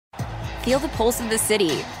Feel the pulse of the city.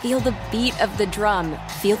 Feel the beat of the drum.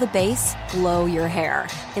 Feel the bass blow your hair.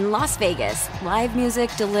 In Las Vegas, live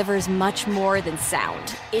music delivers much more than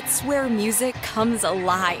sound. It's where music comes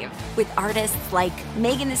alive with artists like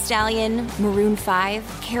Megan Thee Stallion, Maroon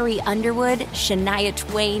 5, Carrie Underwood, Shania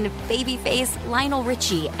Twain, Babyface, Lionel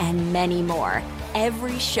Richie, and many more.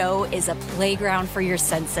 Every show is a playground for your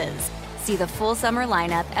senses. See the full summer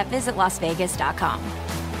lineup at visitlasvegas.com.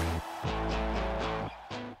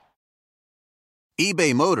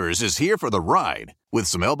 eBay Motors is here for the ride. With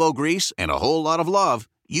some elbow grease and a whole lot of love,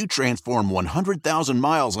 you transform 100,000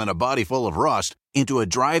 miles and a body full of rust into a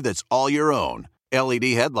drive that's all your own. LED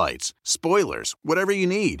headlights, spoilers, whatever you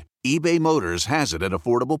need, eBay Motors has it at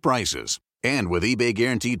affordable prices. And with eBay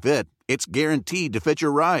Guaranteed Fit, it's guaranteed to fit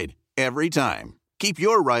your ride every time. Keep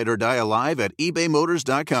your ride or die alive at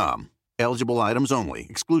ebaymotors.com. Eligible items only.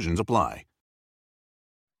 Exclusions apply.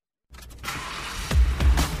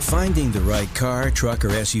 Finding the right car, truck, or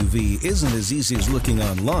SUV isn't as easy as looking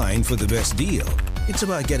online for the best deal. It's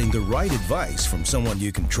about getting the right advice from someone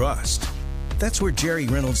you can trust. That's where Jerry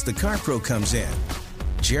Reynolds, the Car Pro, comes in.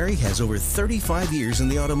 Jerry has over 35 years in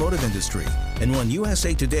the automotive industry and won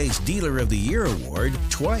USA Today's Dealer of the Year award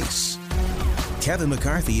twice. Kevin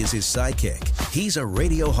McCarthy is his sidekick. He's a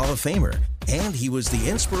Radio Hall of Famer, and he was the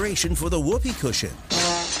inspiration for the Whoopee cushion.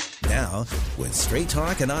 Now, with straight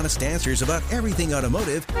talk and honest answers about everything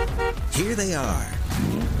automotive, here they are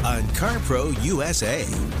on CarPro USA.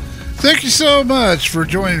 Thank you so much for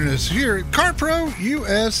joining us here at CarPro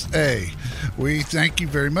USA. We thank you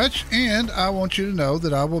very much, and I want you to know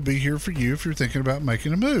that I will be here for you if you're thinking about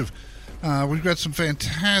making a move. We've got some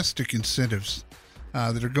fantastic incentives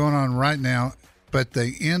that are going on right now, but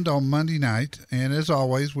they end on Monday night, and as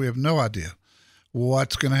always, we have no idea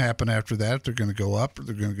what's going to happen after that, if they're going to go up or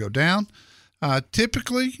they're going to go down.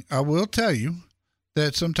 Typically, I will tell you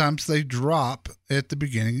that sometimes they drop at the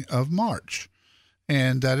beginning of March,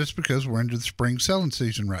 and that is because we're into the spring selling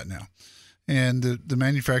season right now. And the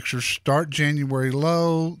manufacturers start January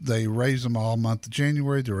low. They raise them all month of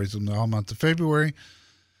January. They raise them all month of February.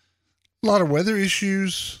 A lot of weather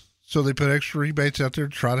issues, so they put extra rebates out there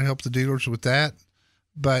to try to help the dealers with that.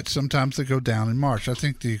 But sometimes they go down in March. I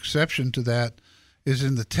think the exception to that is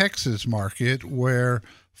in the Texas market, where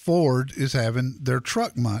Ford is having their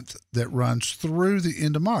truck month that runs through the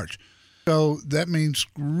end of March. So that means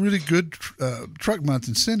really good truck month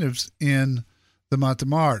incentives in the month of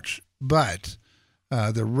March. But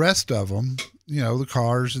the rest of them, you know, the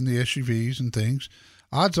cars and the SUVs and things,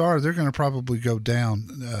 odds are they're going to probably go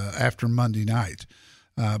down after Monday night.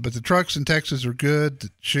 But the trucks in Texas are good.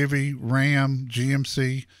 The Chevy, Ram,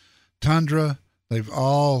 GMC, Tundra, they've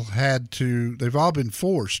all been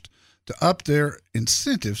forced to up their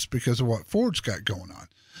incentives because of what Ford's got going on.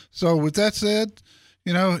 So with that said,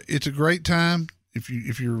 you know, it's a great time.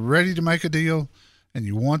 If you're ready to make a deal and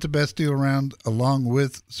you want the best deal around, along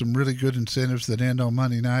with some really good incentives that end on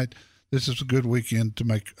Monday night, this is a good weekend to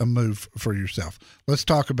make a move for yourself. Let's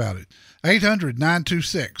talk about it.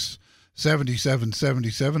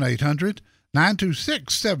 800-926-7777,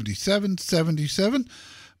 800-926-7777.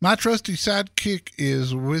 My trusty sidekick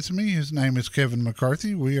is with me. His name is Kevin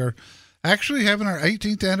McCarthy. We are actually having our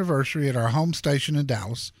 18th anniversary at our home station in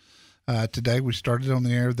Dallas. Today, we started on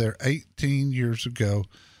the air there 18 years ago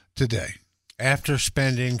today. After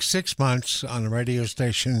spending 6 months on a radio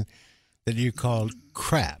station that you called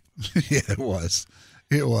crap. Yeah, it was.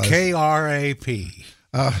 It was. KRAP.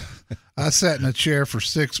 I sat in a chair for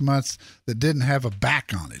 6 months that didn't have a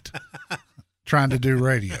back on it, trying to do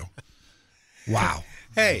radio. Wow.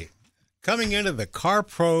 Hey, coming into the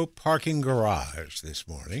CarPro parking garage this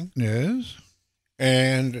morning. Yes.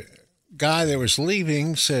 And guy that was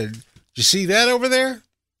leaving said, "You see that over there?"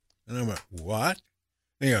 And I'm like, "What?"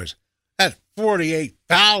 And he goes, "That's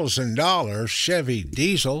 $48,000 Chevy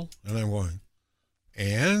diesel." And I'm going,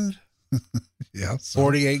 "And?" Yeah. So.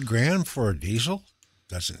 48 grand for a diesel?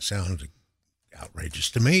 Doesn't sound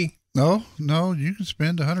outrageous to me. No, you can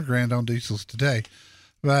spend $100,000 on diesels today.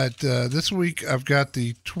 But this week I've got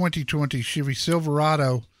the 2020 Chevy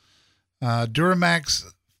Silverado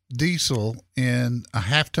Duramax diesel in a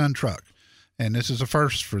half-ton truck. And this is a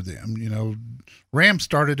first for them. You know, Ram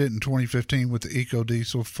started it in 2015 with the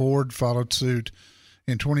EcoDiesel. Ford followed suit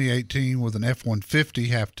in 2018 with an F-150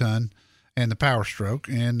 half-ton and the Power Stroke.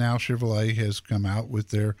 And now Chevrolet has come out with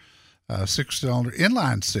their six-cylinder,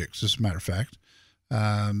 inline six, as a matter of fact,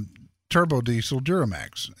 turbo diesel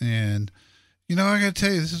Duramax. And, you know, I got to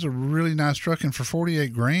tell you, this is a really nice truck. And for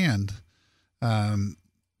 $48,000,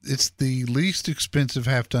 it's the least expensive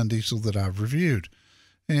half-ton diesel that I've reviewed.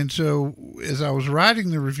 And so as I was writing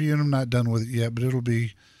the review, and I'm not done with it yet, but it'll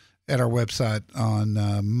be at our website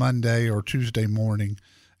on Monday or Tuesday morning,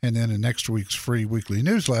 and then in next week's free weekly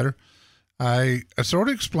newsletter, I sort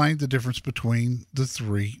of explained the difference between the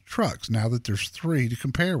three trucks now that there's three to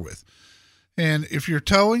compare with. And if you're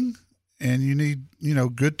towing and you need,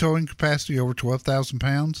 good towing capacity over 12,000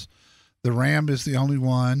 pounds, the Ram is the only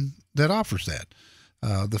one that offers that.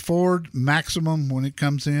 The Ford maximum, when it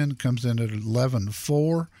comes in at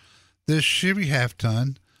 11.4. This Chevy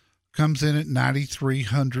half-ton comes in at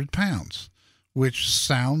 9,300 pounds, which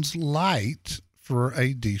sounds light for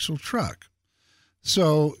a diesel truck.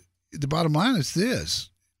 So the bottom line is this.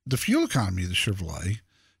 The fuel economy of the Chevrolet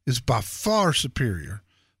is by far superior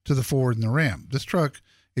to the Ford and the Ram. This truck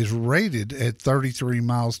is rated at 33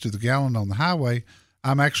 miles to the gallon on the highway.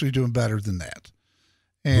 I'm actually doing better than that.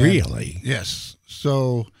 And really? Yes.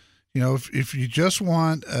 So, if you just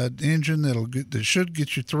want an engine that should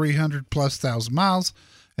get you 300,000+ miles,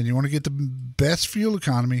 and you want to get the best fuel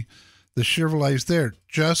economy, the Chevrolet's there.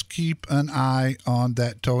 Just keep an eye on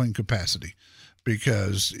that towing capacity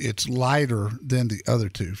because it's lighter than the other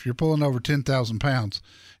two. If you're pulling over 10,000 pounds,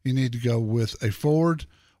 you need to go with a Ford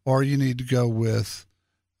or you need to go with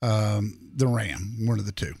the Ram, one of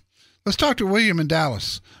the two. Let's talk to William in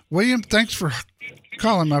Dallas. William, thanks for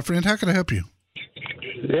calling, my friend. How can I help you?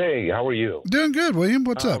 Hey, how are you? Doing good, William.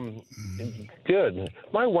 What's up? Good.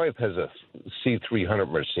 My wife has a C300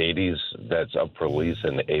 Mercedes that's up for lease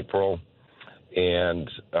in April, and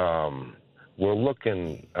we're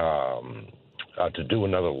looking to do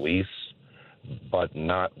another lease, but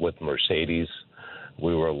not with Mercedes.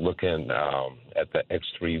 We were looking at the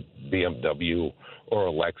X3 BMW or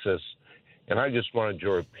a Lexus, and I just wanted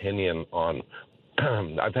your opinion on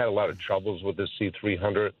I've had a lot of troubles with this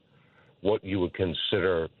C300, what you would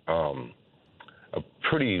consider a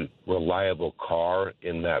pretty reliable car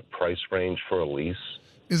in that price range for a lease.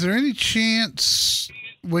 Is there any chance,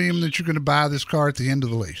 William, that you're going to buy this car at the end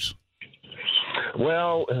of the lease?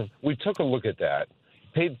 Well, we took a look at that,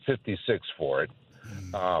 paid $56 for it,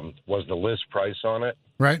 was the list price on it.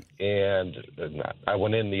 Right. And I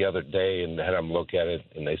went in the other day and had them look at it,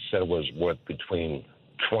 and they said it was worth between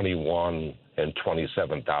 $21,000 and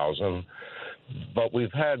 $27,000. But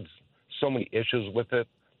we've had so many issues with it,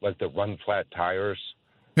 like the run flat tires.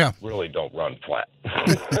 Yeah. Really don't run flat.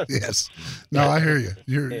 Yes. No, I hear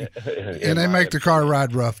you. And they make the car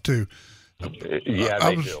ride rough too. Yeah,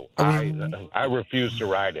 they do. I refuse to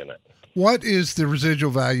ride in it. What is the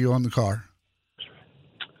residual value on the car?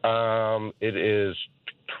 It is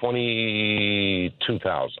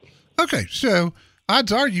 $22,000. Okay, so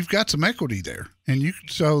odds are you've got some equity there, and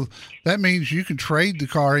so that means you can trade the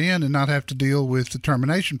car in and not have to deal with the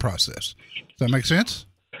termination process. Does that make sense?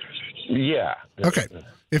 Yeah. Okay.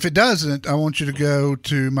 If it doesn't, I want you to go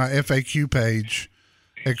to my FAQ page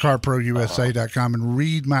at carprousa.com and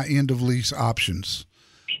read my end of lease options.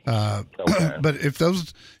 Okay. But if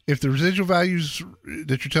the residual values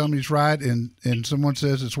that you're telling me is right, and someone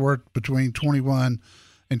says it's worth between 21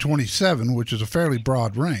 and 27, which is a fairly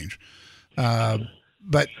broad range, but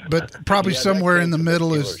probably somewhere in the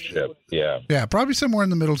middle is probably somewhere in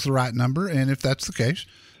the middle is the right number. And if that's the case,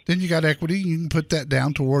 then you got equity. You can put that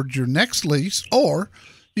down towards your next lease, or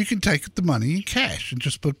you can take the money in cash and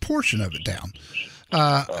just put a portion of it down.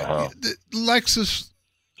 Lexus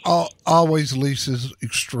always leases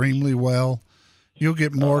extremely well. You'll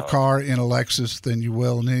get more car in a Lexus than you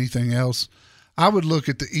will in anything else. I would look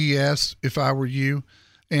at the ES if I were you.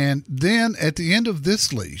 And then at the end of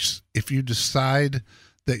this lease, if you decide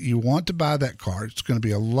that you want to buy that car, it's going to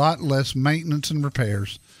be a lot less maintenance and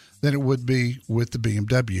repairs than it would be with the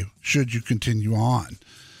BMW, should you continue on.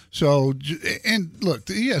 So, and look,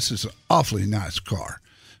 the ES is an awfully nice car.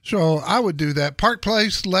 So I would do that. Park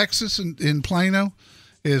Place Lexus in Plano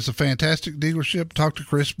is a fantastic dealership. Talk to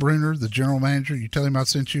Chris Bruner, the general manager. You tell him I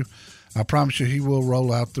sent you. I promise you he will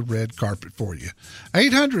roll out the red carpet for you.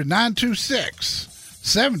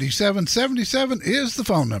 800-926-7777 is the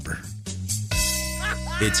phone number.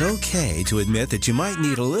 It's okay to admit that you might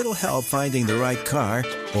need a little help finding the right car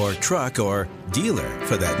or truck or dealer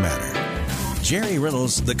for that matter. Jerry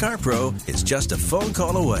Reynolds, the Car Pro, is just a phone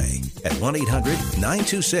call away at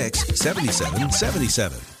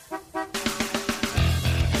 1-800-926-7777.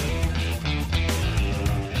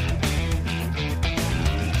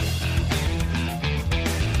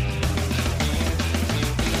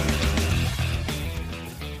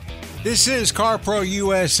 This is CarPro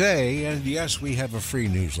USA, and yes, we have a free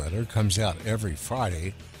newsletter. It comes out every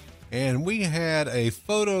Friday, and we had a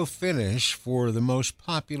photo finish for the most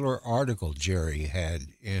popular article Jerry had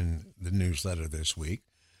in the newsletter this week,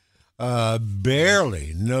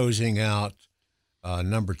 barely nosing out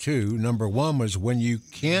number two. Number one was when you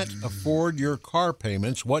can't afford your car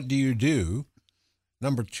payments, what do you do?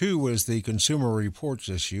 Number two was the Consumer Reports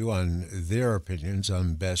issue on their opinions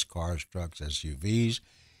on best cars, trucks, SUVs.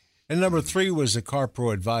 And number three was the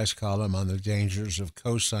CarPro advice column on the dangers of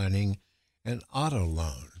co-signing an auto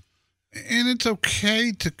loan. And it's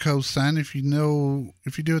okay to co-sign if you do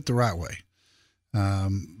it the right way.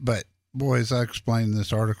 But boy, as I explained in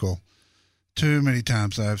this article, too many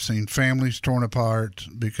times I've seen families torn apart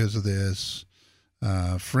because of this,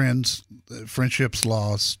 friendships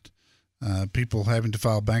lost, people having to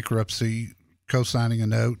file bankruptcy, co-signing a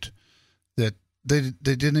note that they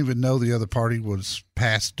didn't even know the other party was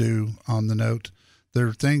past due on the note. There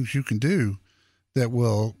are things you can do that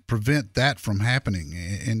will prevent that from happening.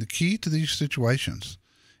 And the key to these situations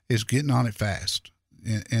is getting on it fast.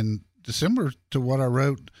 And similar to what I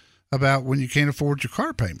wrote about when you can't afford your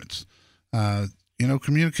car payments,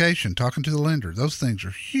 communication, talking to the lender, those things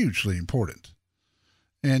are hugely important.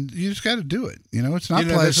 And you just got to do it. It's not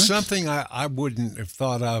pleasant. There's something I wouldn't have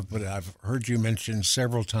thought of, but I've heard you mention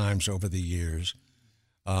several times over the years.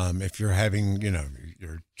 If you're having,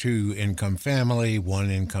 your two-income family,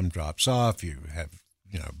 one income drops off, you have,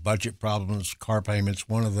 budget problems, car payments,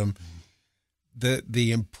 one of them.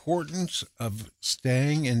 The importance of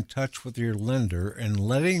staying in touch with your lender and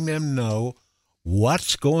letting them know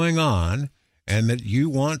what's going on and that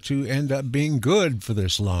you want to end up being good for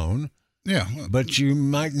this loan. Yeah. But you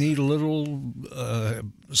might need a little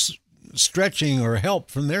stretching or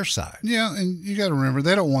help from their side. Yeah, and you got to remember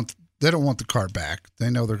they don't want the car back.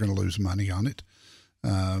 They know they're going to lose money on it.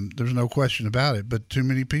 There's no question about it. But too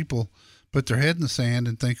many people put their head in the sand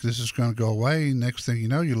and think this is going to go away. Next thing you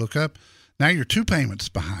know, you look up, now you're 2 payments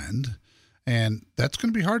behind, and that's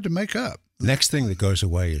going to be hard to make up. Next thing that goes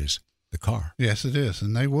away is the car. Yes, it is,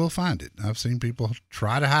 and they will find it. I've seen people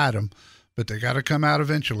try to hide them, but they got to come out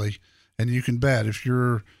eventually. And you can bet if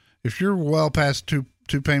you're well past two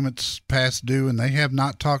payments past due and they have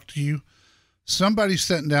not talked to you, somebody's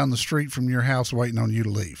sitting down the street from your house waiting on you to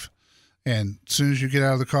leave. And as soon as you get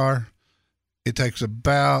out of the car, it takes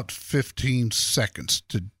about 15 seconds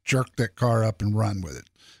to jerk that car up and run with it.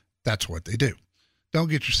 That's what they do.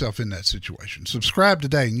 Don't get yourself in that situation. Subscribe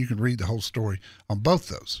today and you can read the whole story on both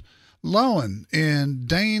those. Lowen in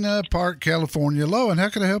Dana Park, California. Lowen, how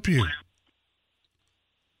can I help you?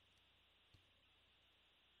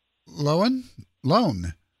 Loan?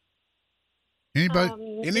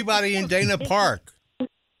 Anybody in Dana Park?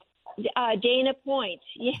 Dana Point.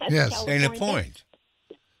 Yes. Dana Point.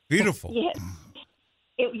 Beautiful. Yes.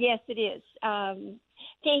 Yes, it is.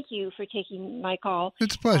 Thank you for taking my call.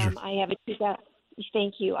 It's a pleasure.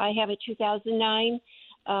 Thank you. I have a 2009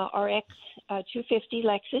 RX 250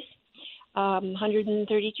 Lexus,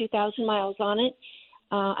 132,000 miles on it.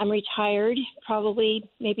 I'm retired, probably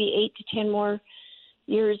maybe 8 to 10 more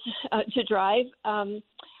years to drive.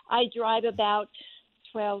 I drive about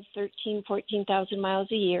 12, 13, 14,000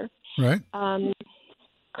 miles a year. Right.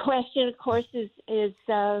 Question, of course, is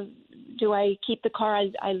do I keep the car?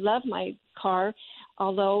 I love my car,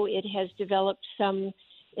 although it has developed some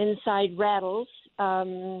inside rattles.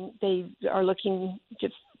 They are looking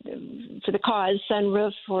for the cause,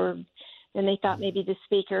 sunroof, and they thought maybe the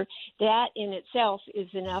speaker. That in itself is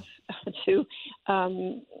enough to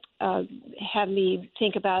have me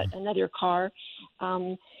think about another car.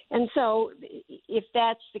 And so if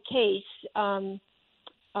that's the case, I'm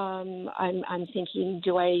thinking,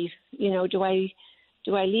 do I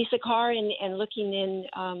lease a car? And looking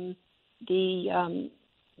in the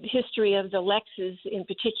history of the Lexus, in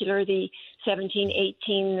particular the 17,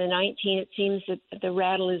 18, the 19, it seems that the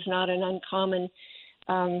rattle is not an uncommon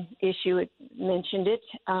issue. It mentioned it.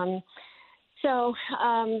 So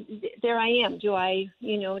there I am. Do I?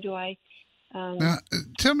 Now,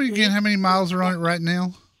 tell me again how many miles are on it right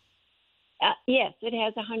now? Yes, it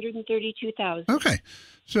has 132,000. Okay.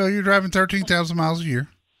 So you're driving 13,000 miles a year,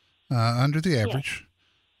 under the average.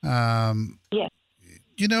 Yes.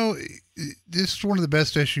 This is one of the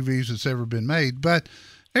best SUVs that's ever been made, but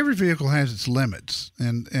every vehicle has its limits.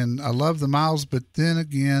 And I love the miles, but then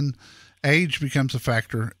again, age becomes a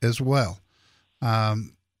factor as well.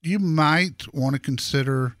 You might want to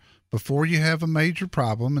consider, before you have a major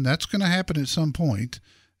problem, and that's going to happen at some point.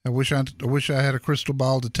 I wish I had a crystal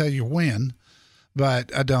ball to tell you when,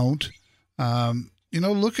 but I don't.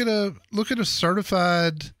 Look at a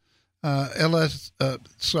certified RX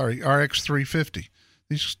 350.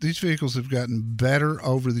 These vehicles have gotten better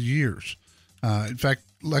over the years. In fact,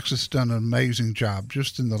 Lexus has done an amazing job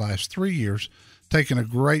just in the last 3 years, taking a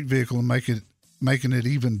great vehicle and making it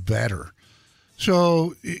even better.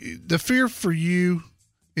 So the fear for you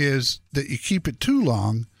is that you keep it too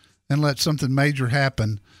long and let something major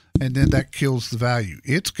happen, and then that kills the value.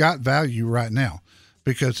 It's got value right now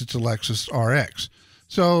because it's a Lexus RX.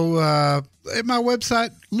 So at my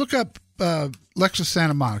website, look up Lexus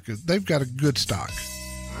Santa Monica. They've got a good stock.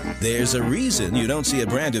 There's a reason you don't see a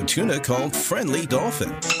brand of tuna called Friendly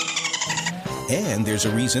Dolphin. And there's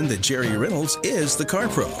a reason that Jerry Reynolds is the Car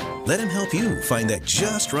Pro. Let him help you find that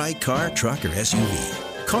just right car, truck, or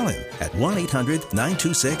SUV. Call him at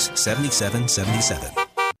 1-800-926-7777.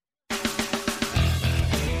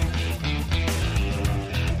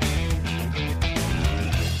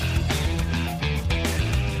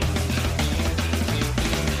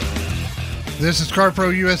 This is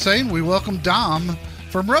CarPro USA, and we welcome Dom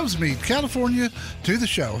from Rosemead, California, to the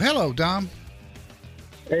show. Hello, Dom.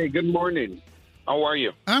 Hey, good morning. How are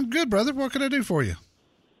you? I'm good, brother. What can I do for you?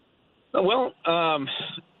 Well,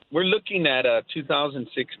 we're looking at a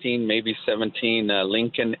 2016, maybe 17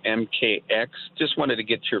 Lincoln MKX. Just wanted to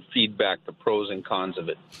get your feedback, the pros and cons of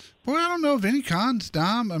it. Well, I don't know of any cons,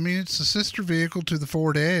 Dom. I mean, it's a sister vehicle to the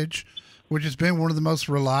Ford Edge, which has been one of the most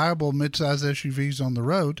reliable midsize SUVs on the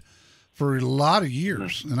road for a lot of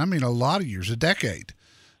years, and I mean a lot of years, a decade.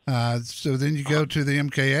 So then you go to the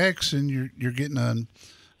MKX, and you're getting an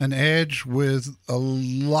Edge with a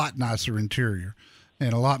lot nicer interior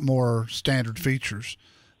and a lot more standard features.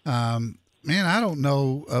 Man, I don't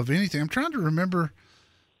know of anything. I'm trying to remember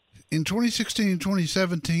in 2016 and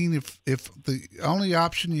 2017 if the only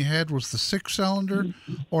option you had was the 6-cylinder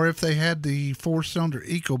or if they had the 4-cylinder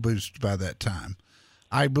EcoBoost by that time.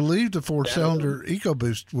 I believe the 4-cylinder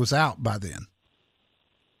EcoBoost was out by then.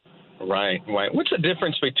 Right. What's the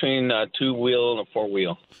difference between a 2-wheel and a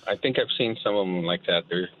 4-wheel? I think I've seen some of them like that.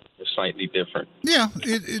 They're slightly different. Yeah.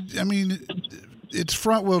 It's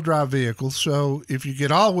front-wheel drive vehicles, so if you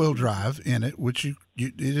get all-wheel drive in it, which it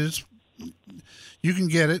is, you can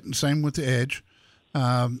get it, and same with the Edge.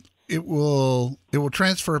 It will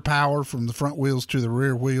transfer power from the front wheels to the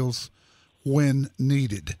rear wheels when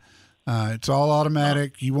needed. It's all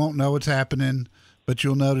automatic. You won't know what's happening, but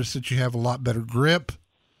you'll notice that you have a lot better grip,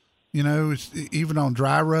 even on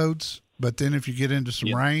dry roads. But then if you get into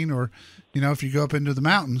some rain or, if you go up into the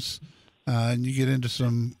mountains and you get into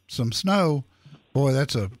some snow, boy,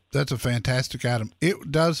 that's a fantastic item.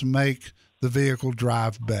 It does make the vehicle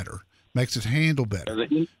drive better, makes it handle better.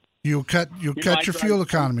 You'll cut your fuel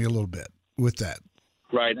economy a little bit with that.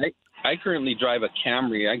 Right. I currently drive a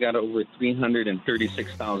Camry. I got over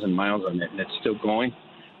 336,000 miles on it, and it's still going.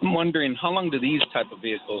 I'm wondering, how long do these type of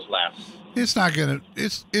vehicles last? It's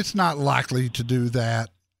not likely to do that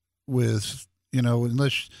with,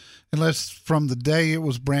 unless from the day it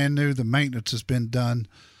was brand new, the maintenance has been done,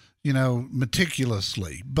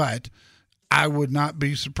 meticulously. But I would not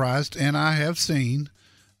be surprised, and I have seen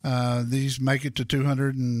these make it to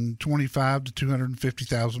 225 to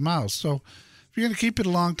 250,000 miles. So if you're going to keep it a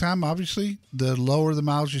long time, obviously, the lower the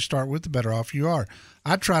miles you start with, the better off you are.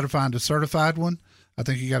 I'd try to find a certified one. I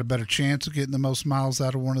think you got a better chance of getting the most miles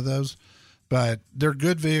out of one of those. But they're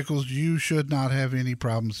good vehicles. You should not have any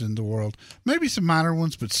problems in the world. Maybe some minor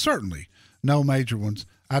ones, but certainly no major ones.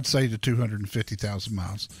 I'd say to 250,000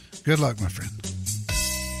 miles. Good luck, my friend.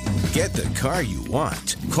 Get the car you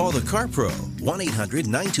want. Call the Car Pro,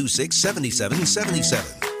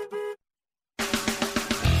 1-800-926-7777.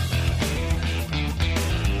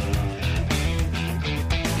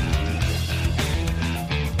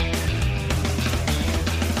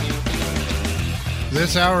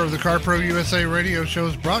 This hour of the CarPro USA radio show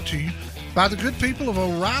is brought to you by the good people of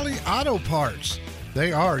O'Reilly Auto Parts.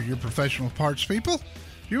 They are your professional parts people.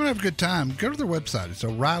 If you want to have a good time, go to their website. It's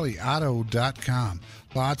O'ReillyAuto.com.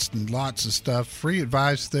 Lots and lots of stuff. Free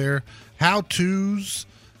advice there. How-tos,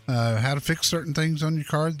 how to fix certain things on your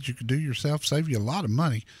car that you can do yourself. Save you a lot of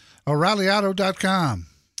money. O'ReillyAuto.com.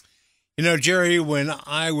 Jerry, when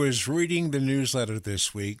I was reading the newsletter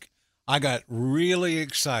this week, I got really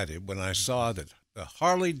excited when I saw that the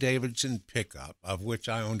Harley-Davidson pickup, of which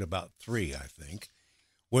I owned about 3, I think,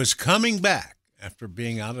 was coming back after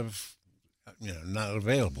being out of, not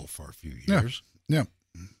available for a few years. Yeah.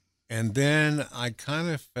 And then I kind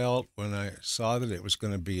of felt when I saw that it was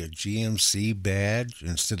going to be a GMC badge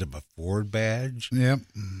instead of a Ford badge. Yep.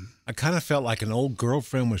 I kind of felt like an old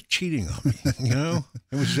girlfriend was cheating on me,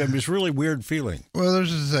 It was really weird feeling. Well,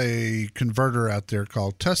 there's a converter out there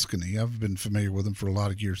called Tuscany. I've been familiar with them for a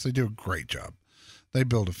lot of years. They do a great job. They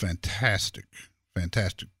build a fantastic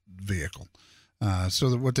vehicle. So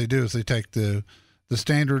that what they do is they take the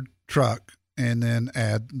standard truck and then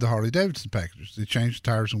add the Harley-Davidson packages. They change the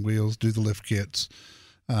tires and wheels, do the lift kits,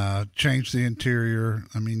 change the interior.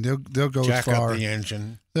 I mean, they'll go Jack as far up the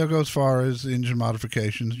engine. They'll go as far as engine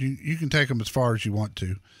modifications. You can take them as far as you want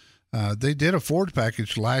to. They did a Ford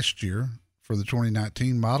package last year for the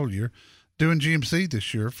 2019 model year, doing GMC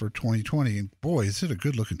this year for 2020. And boy, is it a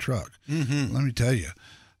good looking truck. Mm-hmm. Let me tell you.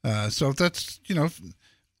 So that's,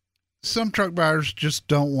 some truck buyers just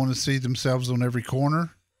don't want to see themselves on every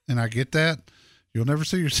corner. And I get that. You'll never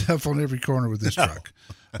see yourself on every corner with this truck.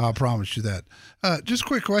 I'll promise you that. Just a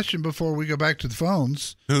quick question before we go back to the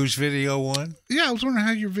phones. Whose video won? Yeah, I was wondering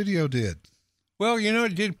how your video did. Well,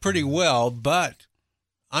 it did pretty well, but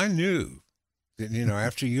I knew that,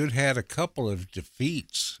 after you'd had a couple of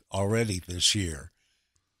defeats already this year,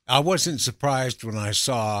 I wasn't surprised when I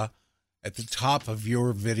saw at the top of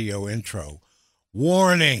your video intro,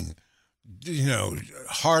 warning,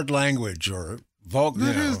 hard language or vulgar.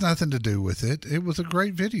 That has nothing to do with it. It was a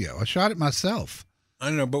great video. I shot it myself. I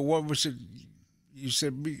know, but what was it? You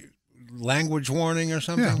said language warning or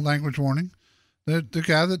something? Yeah, language warning. The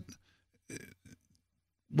guy that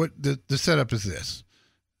the setup is this.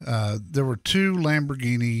 There were 2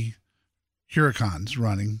 Lamborghini Huracans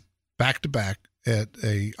running back to back at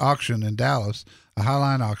a auction in Dallas, a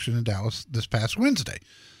Highline auction in Dallas this past Wednesday.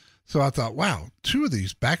 So I thought, wow, 2 of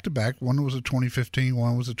these back to back. One was a 2015,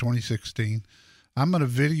 one was a 2016. I'm going to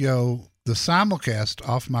video the simulcast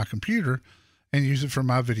off my computer and use it for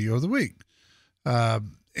my video of the week.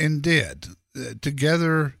 And did.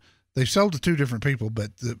 Together, they sold to 2 different people,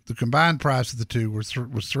 but the combined price of the 2 was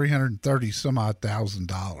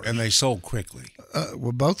 $330,000. And they sold quickly.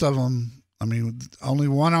 Well, both of them, I mean, only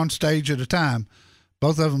one on stage at a time.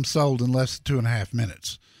 Both of them sold in less than 2.5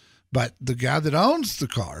 minutes. But the guy that owns the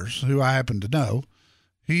cars, who I happen to know,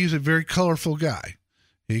 he's a very colorful guy.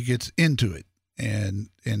 He gets into it. And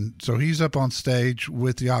so he's up on stage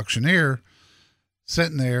with the auctioneer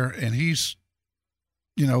sitting there, and he's,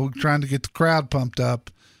 trying to get the crowd pumped up.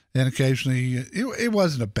 And occasionally, it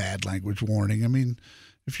wasn't a bad language warning. I mean,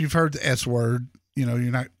 if you've heard the S word,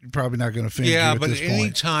 you're probably not going to offend you at this point. Yeah, but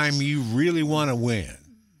anytime you really want to win,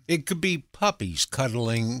 it could be puppies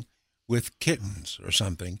cuddling with kittens or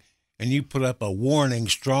something, and you put up a warning,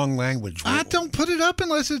 strong language. I don't put it up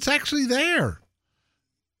unless it's actually there.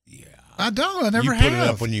 Yeah. I don't. I never have. You put it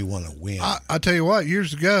up when you want to win. I tell you what,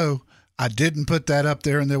 years ago, I didn't put that up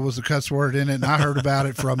there, and there was a cuss word in it, and I heard about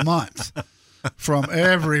it for a month from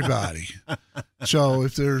everybody. So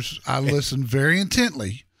I listen very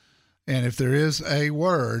intently, and if there is a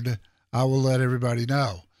word, I will let everybody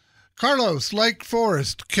know. Carlos, Lake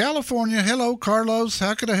Forest, California. Hello, Carlos.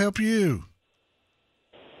 How can I help you?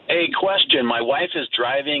 Hey, question. My wife is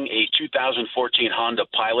driving a 2014 Honda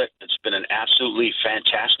Pilot. It's been an absolutely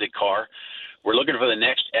fantastic car. We're looking for the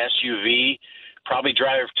next SUV, probably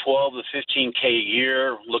drive 12 to 15K a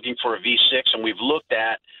year, looking for a V6. And we've looked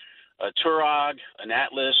at a Touareg, an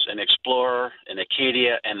Atlas, an Explorer, an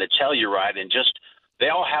Acadia, and the Telluride, and they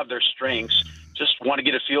all have their strengths. Just want to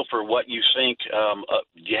get a feel for what you think. Do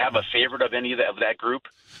you have a favorite of any of that group?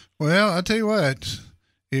 Well, I'll tell you what.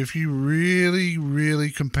 If you really, really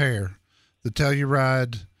compare the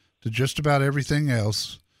Telluride to just about everything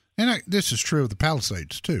else, and this is true of the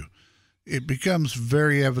Palisades too, it becomes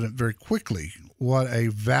very evident very quickly what a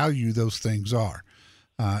value those things are,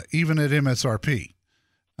 even at MSRP.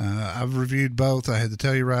 I've reviewed both. I had the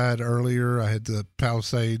Telluride earlier. I had the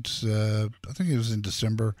Palisades, I think it was in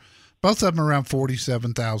December. Both of them around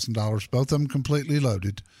 $47,000, both of them completely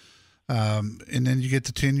loaded. And then you get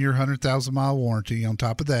the 10-year, 100,000-mile warranty on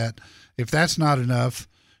top of that. If that's not enough,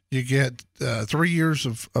 you get 3 years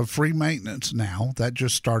of free maintenance now. That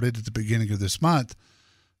just started at the beginning of this month.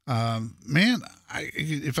 Man,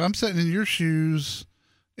 if I'm sitting in your shoes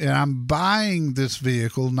and I'm buying this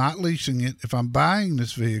vehicle, not leasing it, if I'm buying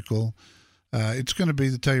this vehicle, it's going to be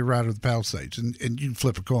the Telluride or the Palisades, and you can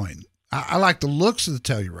flip a coin. I like the looks of the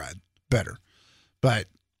Telluride better, but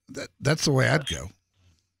that's the way I'd go.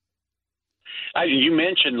 You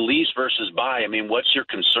mentioned lease versus buy. I mean, what's your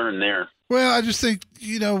concern there? Well, I just think,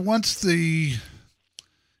 once in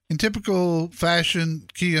typical fashion,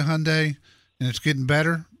 Kia, Hyundai, and it's getting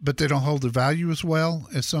better, but they don't hold the value as well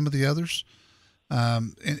as some of the others.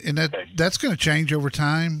 That's going to change over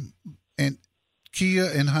time. And Kia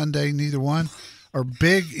and Hyundai, neither one, are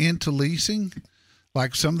big into leasing,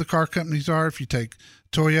 like some of the car companies are. If you take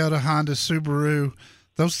Toyota, Honda, Subaru,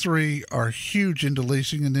 those three are huge into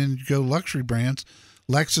leasing. And then you go luxury brands.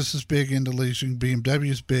 Lexus is big into leasing. BMW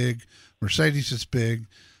is big. Mercedes is big.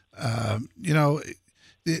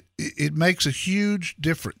 It makes a huge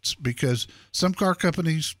difference because some car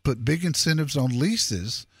companies put big incentives on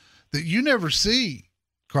leases that you never see,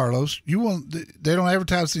 Carlos. They don't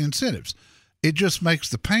advertise the incentives. it just makes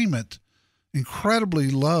the payment incredibly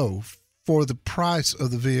low for the price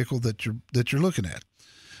of the vehicle that you're looking at.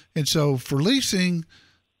 And so for leasing,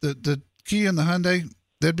 the Kia and the Hyundai,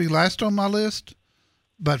 they'd be last on my list,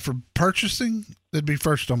 but for purchasing, they'd be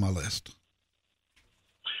first on my list.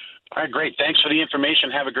 All right, great. Thanks for the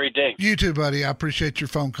information. Have a great day. You too, buddy. I appreciate your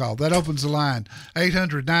phone call. That opens the line.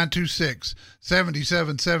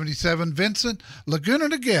 800-926-7777. Vincent, Laguna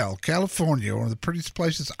Niguel, California, one of the prettiest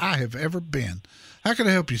places I have ever been. How can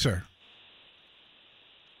I help you, sir?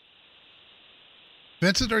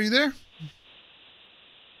 Vincent, are you there?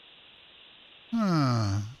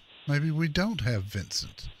 Maybe we don't have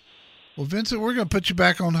Vincent. Well, Vincent, we're going to put you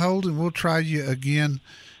back on hold, and we'll try you again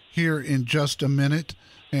here in just a minute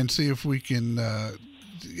and see if we can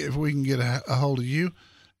get a hold of you.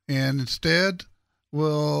 And instead,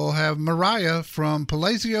 we'll have Mariah from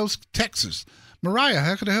Palacios, Texas. Mariah,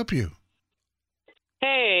 how can I help you?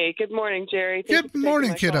 Hey, good morning, Jerry. Good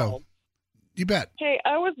morning, kiddo. Call. You bet. Hey,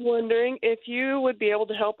 I was wondering if you would be able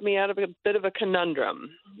to help me out of a bit of a conundrum.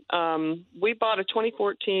 We bought a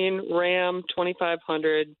 2014 Ram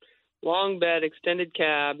 2500 long bed extended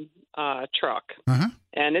cab truck,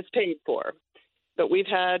 and it's paid for. But we've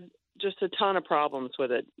had just a ton of problems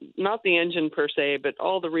with it. Not the engine per se, but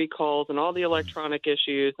all the recalls and all the electronic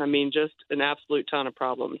issues. I mean, just an absolute ton of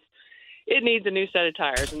problems. It needs a new set of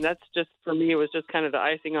tires, and that's just, for me, it was just kind of the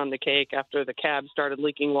icing on the cake after the cab started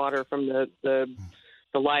leaking water from the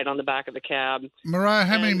light on the back of the cab. Mariah,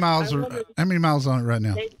 how many miles on it right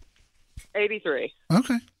now? 83.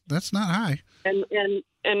 Okay, that's not high. And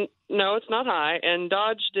no, it's not high. And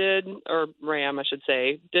Dodge did, or Ram, I should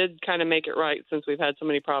say, did kind of make it right since we've had so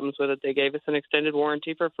many problems with it. They gave us an extended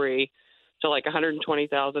warranty for free to like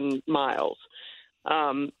 120,000 miles.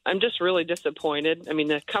 I'm just really disappointed. I mean,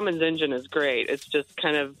 the Cummins engine is great. It's just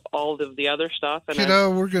kind of all of the other stuff. And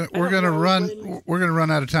we're gonna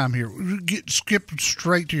run out of time here. Skip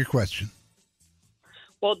straight to your question.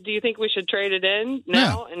 Well, do you think we should trade it in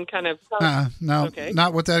now and kind of? No, okay.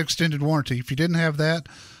 Not with that extended warranty. If you didn't have that,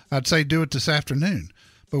 I'd say do it this afternoon.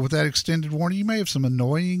 But with that extended warranty, you may have some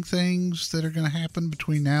annoying things that are going to happen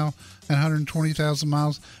between now and 120,000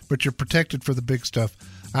 miles, but you're protected for the big stuff.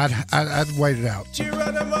 I'd wait it out.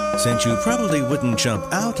 Since you probably wouldn't jump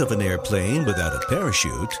out of an airplane without a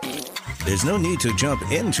parachute, there's no need to jump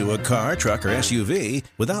into a car, truck, or SUV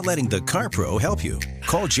without letting the CarPro help you.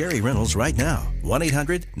 Call Jerry Reynolds right now.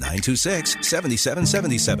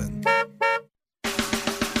 1-800-926-7777.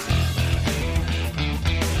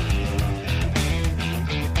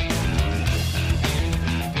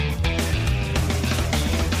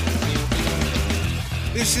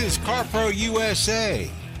 This is CarPro USA.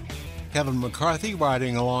 Kevin McCarthy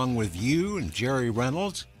riding along with you and Jerry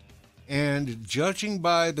Reynolds. And judging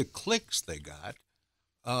by the clicks they got,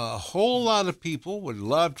 a whole lot of people would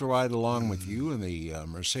love to ride along with you in the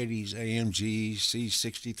Mercedes-AMG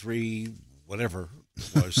C63, whatever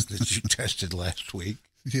it was that you tested last week.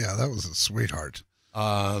 Yeah, that was a sweetheart.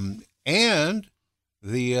 And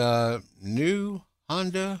the new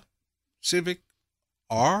Honda Civic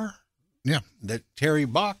R. Yeah. That Terry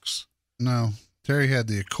Box. No, Terry had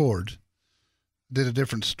the Accord. Did a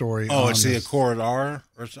different story. Oh, it's the Accord R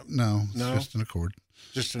or something? No, it's just an Accord.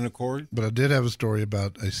 Just an Accord? But I did have a story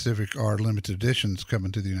about a Civic R limited editions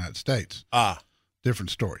coming to the United States. Different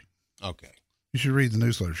story. Okay. You should read the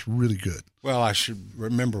newsletter. It's really good. Well, I should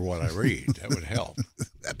remember what I read. That would help.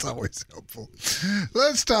 That's always helpful.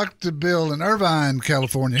 Let's talk to Bill in Irvine,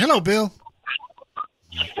 California. Hello, Bill.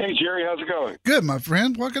 Hey, Jerry. How's it going? Good, my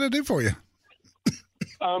friend. What can I do for you?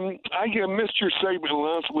 I missed your segment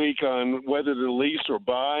last week on whether to lease or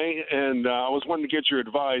buy, and I was wanting to get your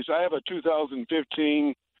advice. I have a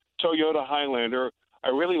 2015 Toyota Highlander. I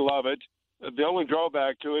really love it. The only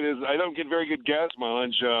drawback to it is I don't get very good gas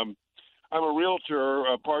mileage. I'm a realtor,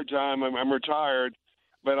 part-time. I'm retired,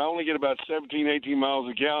 but I only get about 17, 18 miles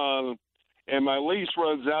a gallon, and my lease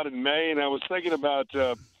runs out in May, and I was thinking about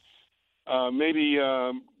maybe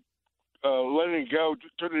letting it go,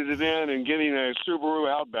 turning it in, and getting a Subaru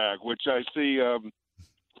Outback, which I see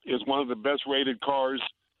is one of the best-rated cars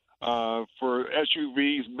for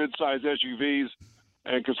SUVs, mid-size SUVs,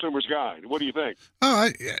 and Consumer's Guide. What do you think?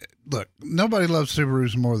 Look, nobody loves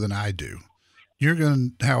Subarus more than I do.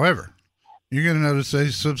 However, you're going to notice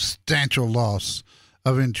a substantial loss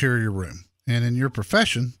of interior room. And in your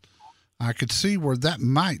profession, I could see where that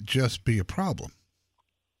might just be a problem.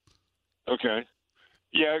 Okay.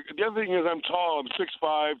 Yeah, the other thing is I'm tall. I'm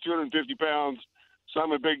 6'5", 250 pounds, so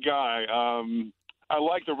I'm a big guy. I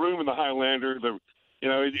like the room in the Highlander.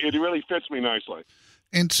 It really fits me nicely.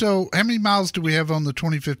 And so how many miles do we have on the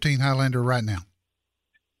 2015 Highlander right now?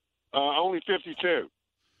 Only 52.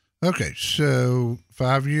 Okay, so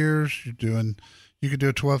 5 years, you could do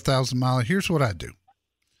a 12,000 mile. Here's what I do.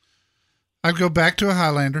 I'd go back to a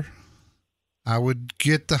Highlander. I would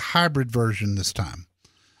get the hybrid version this time.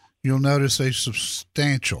 You'll notice a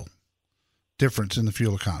substantial difference in the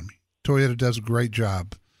fuel economy. Toyota does a great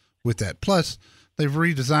job with that. Plus, they've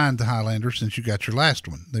redesigned the Highlander since you got your last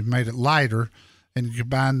one. They've made it lighter, and you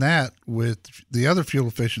combine that with the other fuel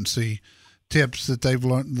efficiency tips that they've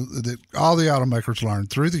learned, that all the automakers learned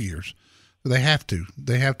through the years. They have to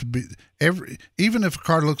be even if a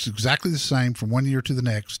car looks exactly the same from one year to the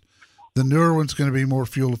next, the newer one's going to be more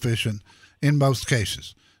fuel efficient in most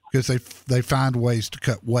cases because they find ways to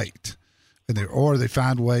cut weight, or they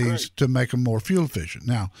find ways to make them more fuel efficient.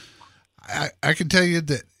 Now, I can tell you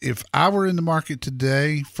that if I were in the market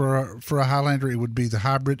today for a Highlander, it would be the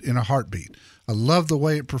hybrid in a heartbeat. I love the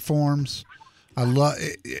way it performs. I love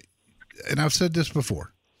it. And I've said this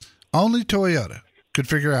before, only Toyota could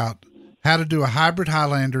figure out how to do a hybrid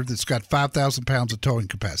Highlander that's got 5,000 pounds of towing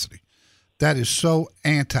capacity. That is so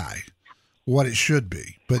anti what it should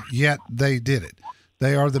be, but yet they did it.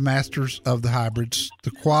 They are the masters of the hybrids.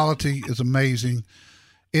 The quality is amazing.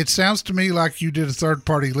 It sounds to me like you did a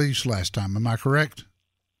third-party lease last time. Am I correct?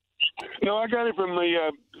 No, I got it from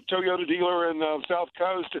the Toyota dealer in the South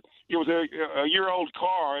Coast. It was a year-old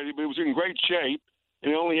car. It was in great shape.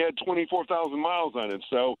 And it only had 24,000 miles on it,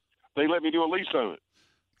 so they let me do a lease on it.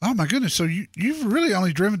 Oh, my goodness. So you've really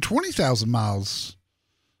only driven 20,000 miles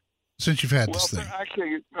since you've had this thing. Well,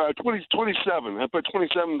 actually, 27. I put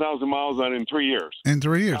 27,000 miles on it in 3 years. In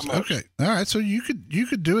 3 years. Okay. All right. So you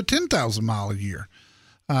could do a 10,000 mile a year.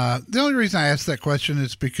 The only reason I asked that question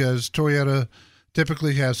is because Toyota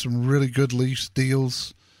typically has some really good lease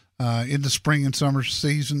deals in the spring and summer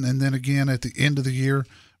season, and then again at the end of the year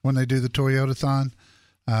when they do the Toyota-thon.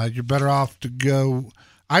 You're better off to go.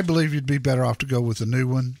 I believe you'd be better off to go with a new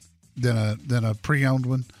one than a pre-owned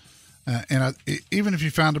one. Even if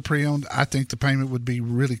you found a pre-owned, I think the payment would be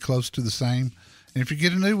really close to the same. And if you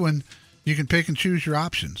get a new one, you can pick and choose your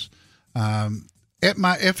options. At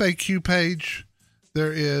my FAQ page,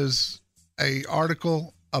 there is a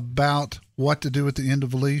article about what to do at the end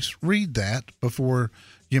of a lease. Read that before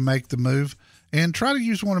you make the move. And try to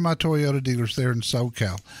use one of my Toyota dealers there in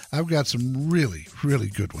SoCal. I've got some really, really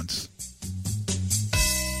good ones.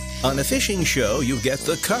 On a fishing show, you get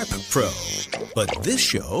the Carp Pro. But this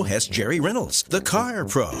show has Jerry Reynolds, the Car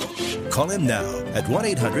Pro. Call him now at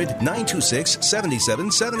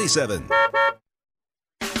 1-800-926-7777.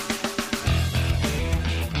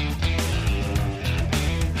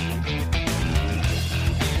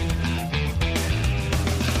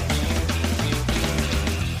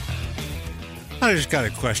 I just got a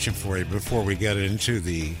question for you before we get into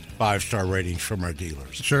the 5-star ratings from our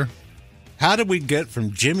dealers. Sure. How did we get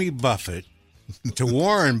from Jimmy Buffett to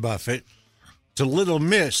Warren Buffett to Little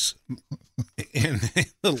Miss in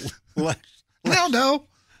the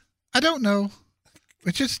I don't know.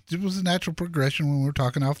 It was a natural progression when we were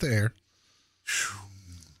talking off the air.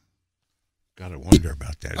 Got to wonder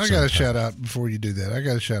about that. I got a shout out before you do that. I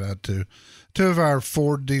got a shout out to two of our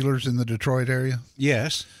Ford dealers in the Detroit area.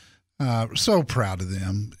 Yes. So proud of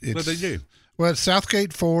them. What do they do? Well, it's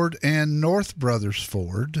Southgate Ford and North Brothers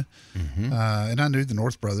Ford. Mm-hmm. And I knew the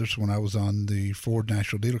North Brothers when I was on the Ford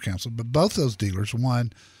National Dealer Council. But both those dealers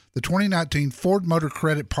won the 2019 Ford Motor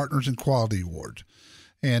Credit Partners in Quality Award.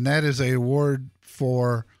 And that is an award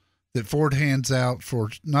that Ford hands out for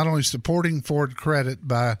not only supporting Ford Credit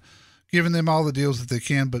by giving them all the deals that they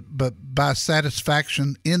can, but by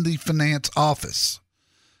satisfaction in the finance office.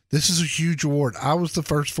 This is a huge award. I was the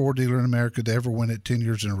first Ford dealer in America to ever win it 10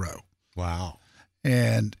 years in a row. Wow.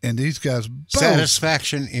 And these guys both.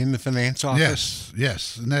 Satisfaction in the finance office?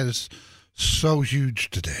 Yes. And that is so huge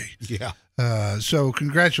today. Yeah. So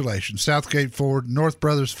congratulations, Southgate Ford, North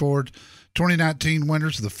Brothers Ford, 2019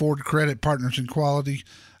 winners of the Ford Credit Partners in Quality.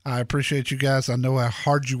 I appreciate you guys. I know how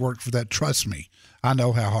hard you worked for that. Trust me, I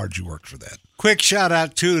know how hard you worked for that. Quick shout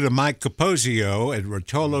out to Mike Capozio at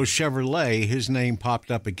Rotolo Chevrolet. His name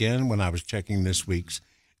popped up again when I was checking this week's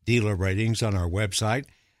dealer ratings on our website.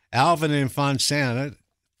 Alvin in Fontana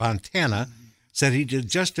said he did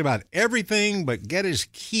just about everything but get his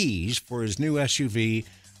keys for his new SUV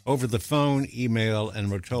over the phone, email,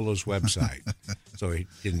 and Rotolo's website. So he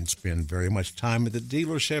didn't spend very much time at the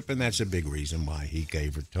dealership, and that's a big reason why he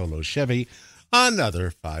gave Rotolo Chevy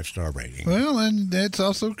another 5-star rating. Well, and it's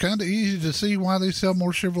also kind of easy to see why they sell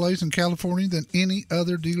more Chevrolets in California than any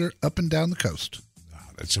other dealer up and down the coast. Wow,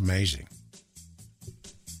 that's amazing.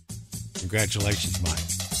 Congratulations, Mike.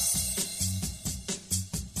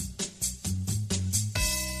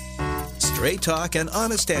 Straight talk and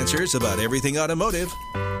honest answers about everything automotive.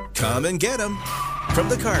 Come and get them. From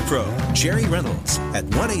the Car Pro, Jerry Reynolds at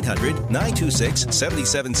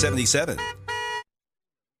 1-800-926-7777.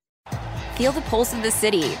 Feel the pulse of the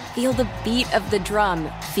city. Feel the beat of the drum.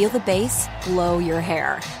 Feel the bass blow your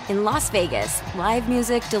hair. In Las Vegas, live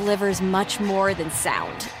music delivers much more than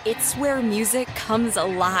sound. It's where music comes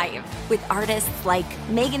alive. With artists like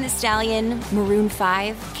Megan Thee Stallion, Maroon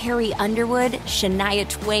 5, Carrie Underwood, Shania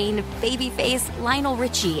Twain, Babyface, Lionel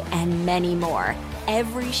Richie, and many more.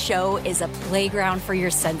 Every show is a playground for your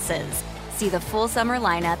senses. See the full summer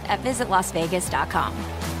lineup at visitlasvegas.com.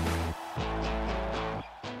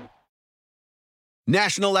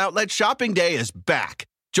 National Outlet Shopping Day is back.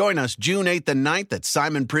 Join us June 8th and 9th at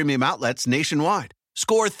Simon Premium Outlets nationwide.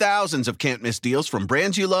 Score thousands of can't-miss deals from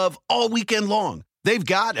brands you love all weekend long. They've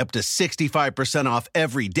got up to 65% off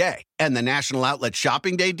every day, and the National Outlet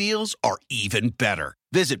Shopping Day deals are even better.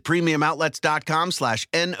 Visit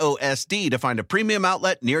premiumoutlets.com/NOSD to find a premium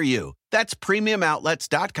outlet near you. That's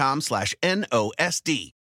premiumoutlets.com/NOSD.